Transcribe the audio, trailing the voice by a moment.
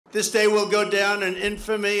This day will go down in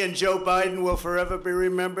infamy, and Joe Biden will forever be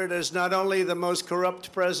remembered as not only the most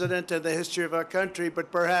corrupt president in the history of our country,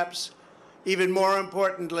 but perhaps even more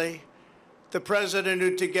importantly, the president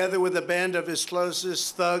who, together with a band of his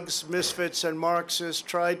closest thugs, misfits, and Marxists,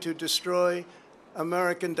 tried to destroy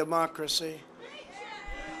American democracy.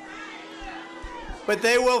 But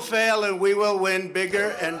they will fail, and we will win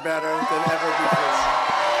bigger and better than ever before.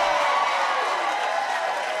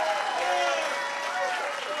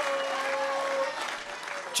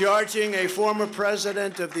 Charging a former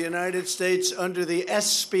president of the United States under the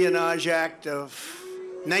Espionage Act of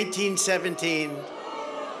 1917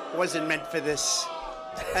 wasn't meant for this.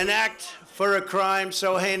 An act for a crime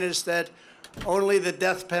so heinous that only the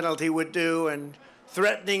death penalty would do, and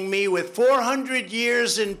threatening me with 400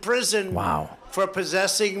 years in prison for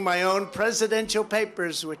possessing my own presidential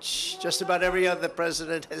papers, which just about every other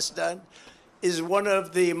president has done, is one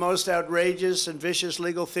of the most outrageous and vicious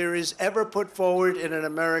legal theories ever put forward in an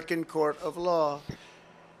American court of law.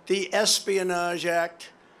 The Espionage Act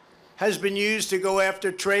has been used to go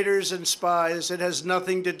after traitors and spies. It has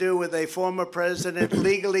nothing to do with a former president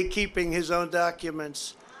legally keeping his own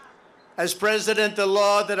documents. As president, the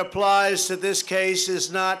law that applies to this case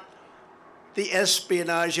is not the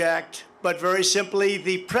Espionage Act, but very simply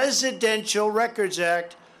the Presidential Records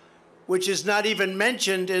Act, which is not even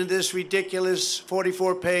mentioned in this ridiculous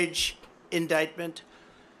 44-page indictment.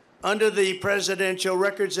 Under the Presidential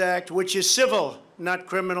Records Act, which is civil, not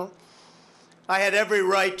criminal, I had every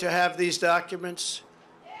right to have these documents.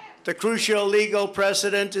 The crucial legal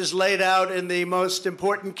precedent is laid out in the most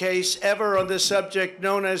important case ever on this subject,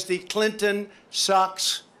 known as the Clinton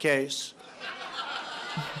Socks case.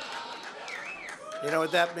 You know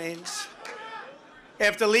what that means?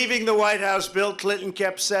 After leaving the White House, Bill Clinton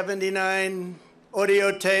kept 79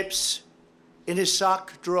 audio tapes in his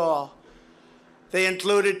sock drawer. They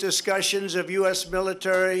included discussions of U.S.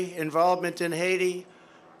 military involvement in Haiti,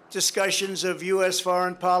 discussions of U.S.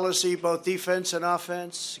 foreign policy, both defense and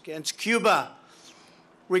offense, against Cuba,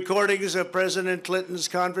 recordings of President Clinton's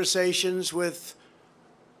conversations with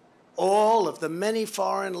all of the many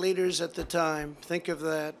foreign leaders at the time. Think of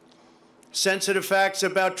that. Sensitive facts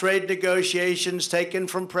about trade negotiations taken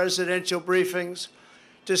from presidential briefings,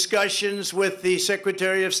 discussions with the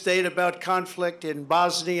Secretary of State about conflict in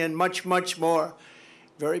Bosnia, and much, much more.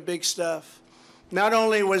 Very big stuff. Not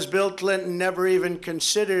only was Bill Clinton never even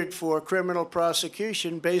considered for criminal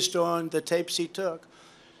prosecution based on the tapes he took,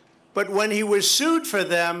 but when he was sued for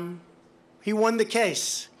them, he won the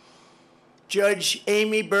case. Judge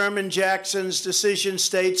Amy Berman Jackson's decision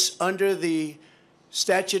states, under the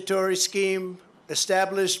statutory scheme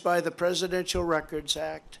established by the Presidential Records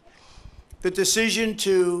Act, the decision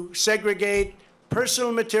to segregate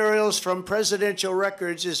personal materials from presidential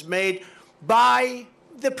records is made by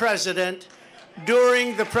the president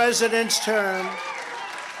during the president's term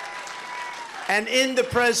and in the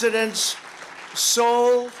president's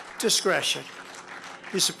sole discretion.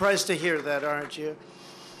 You're surprised to hear that, aren't you?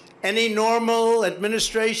 Any normal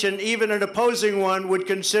administration, even an opposing one, would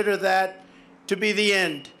consider that to be the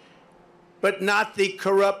end, but not the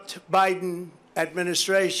corrupt Biden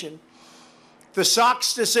administration. The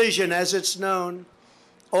Sox decision, as it's known,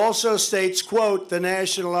 also states, quote, the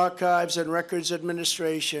National Archives and Records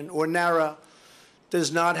Administration, or NARA,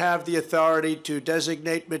 does not have the authority to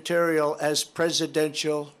designate material as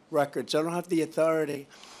presidential records. They don't have the authority.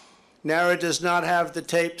 NARA does not have the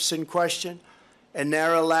tapes in question, and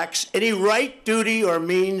NARA lacks any right, duty, or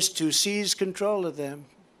means to seize control of them.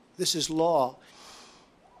 This is law.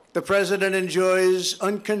 The president enjoys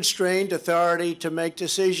unconstrained authority to make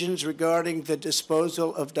decisions regarding the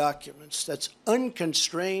disposal of documents. That's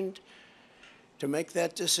unconstrained to make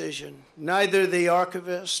that decision. Neither the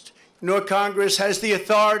archivist nor Congress has the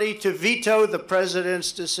authority to veto the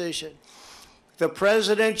president's decision. The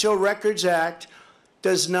Presidential Records Act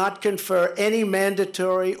does not confer any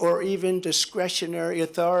mandatory or even discretionary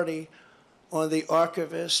authority on the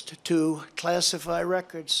archivist to classify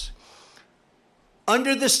records.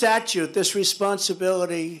 Under the statute, this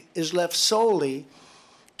responsibility is left solely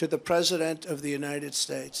to the President of the United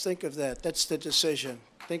States. Think of that. That's the decision.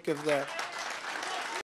 Think of that.